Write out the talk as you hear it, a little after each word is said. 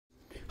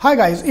Hi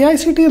guys,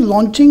 AICTE is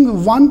launching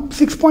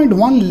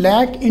 6.1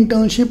 lakh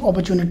internship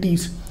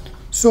opportunities.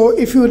 So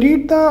if you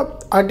read the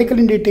article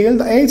in detail,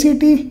 the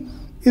AICTE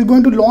is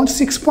going to launch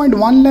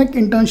 6.1 lakh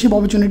internship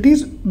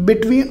opportunities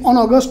on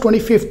August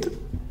 25th.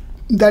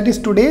 That is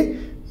today,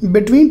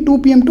 between 2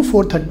 PM to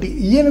 4:30.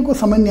 ये मेरे को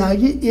समझ नहीं आया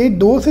कि ये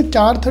 2 से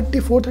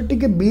 4:30 4:30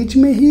 के बीच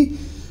में ही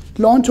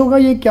launch होगा,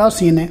 ये क्या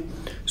सीन है.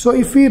 So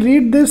if we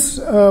read this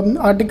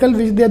article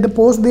which the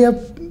post they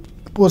have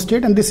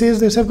posted, and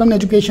this have come in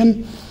education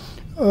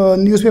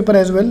newspaper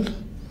as well.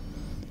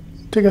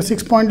 ठीक है,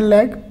 6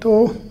 lakh.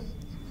 तो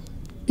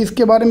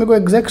इसके बारे में कोई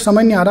एग्जैक्ट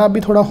समझ नहीं आ रहा. अभी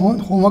थोड़ा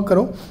होमवर्क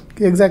करो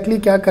कि एग्जैक्टली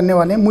क्या करने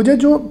वाले हैं. मुझे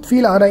जो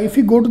फील आ रहा है, if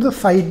you go to the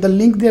site, the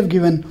link they have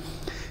given,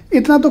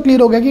 इतना तो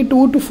क्लियर हो गया कि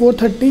 2 to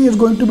 4:30 is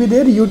going to be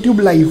there YouTube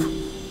live,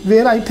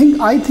 where I think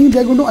they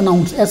are going to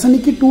announce. ऐसा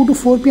नहीं कि 2 to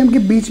 4 PM के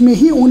बीच में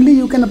ही only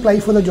you can apply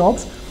for the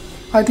jobs.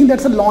 I think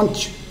that's a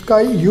launch का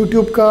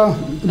YouTube का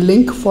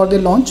link for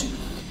the launch.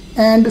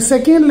 And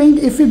second link,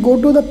 if you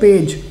go to the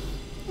page,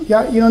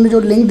 या इन्होंने जो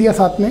लिंक दिया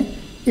साथ में,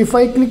 if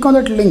I click on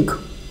that link,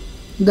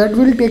 that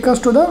will take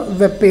us to the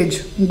web page,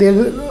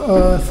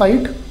 there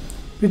site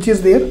which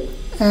is there,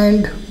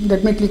 and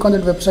let me click on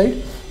that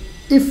website.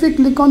 If you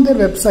click on their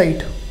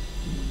website,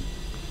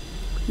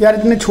 यार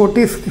इतने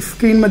छोटी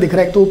screen में दिख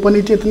रहा है, तो ऊपर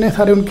नीचे इतने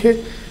सारे उनके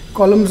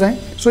कॉलम्स हैं.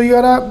 So you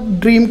are a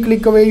dream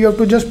click away. You have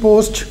to just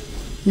post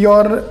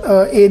your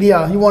area.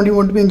 You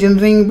want to be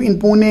engineering in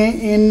Pune,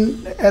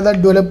 as a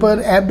developer,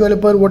 app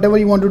developer,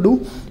 whatever you want to do.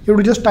 You have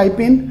to just type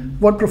in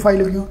what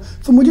profile you want.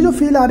 So मुझे जो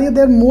feel आ रही है,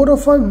 they are more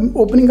of a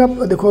opening up.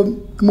 देखो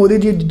मोदी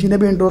जी ने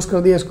भी intros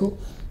कर दिया इसको.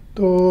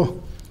 तो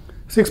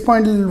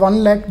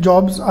 6.1 lakh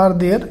jobs are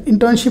there,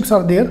 internships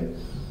are there.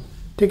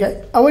 ठीक है,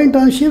 our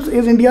internships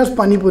is India's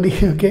pani puri.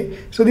 Okay,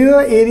 so these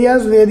are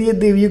areas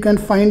where you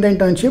can find the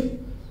internship.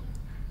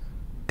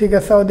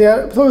 So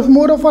it's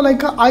more of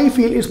I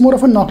feel it's more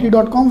of a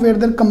Naukri.com, where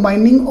they're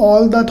combining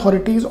all the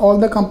authorities, all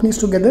the companies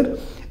together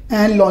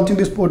and launching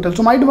this portal.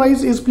 So my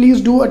advice is,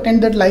 please do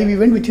attend that live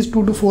event which is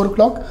 2 to 4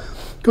 o'clock,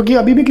 क्योंकि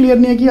अभी भी clear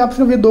नहीं है कि आप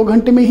सिर्फ ये 2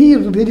 घंटे में ही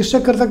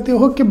रजिस्टर कर सकते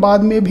हो कि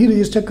बाद में भी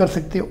रजिस्टर कर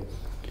सकते हो.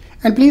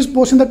 And please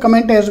post in the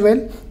comment as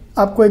well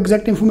आपको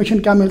एग्जैक्ट इन्फॉर्मेशन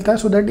क्या मिलता है,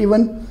 so that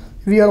even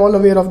we are all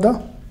aware of the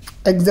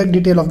exact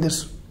detail of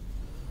this.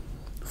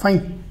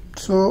 Fine,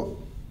 so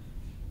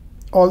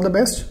all the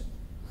best.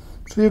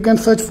 So you can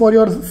search for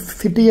your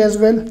city as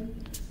well.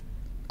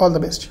 All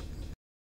the best.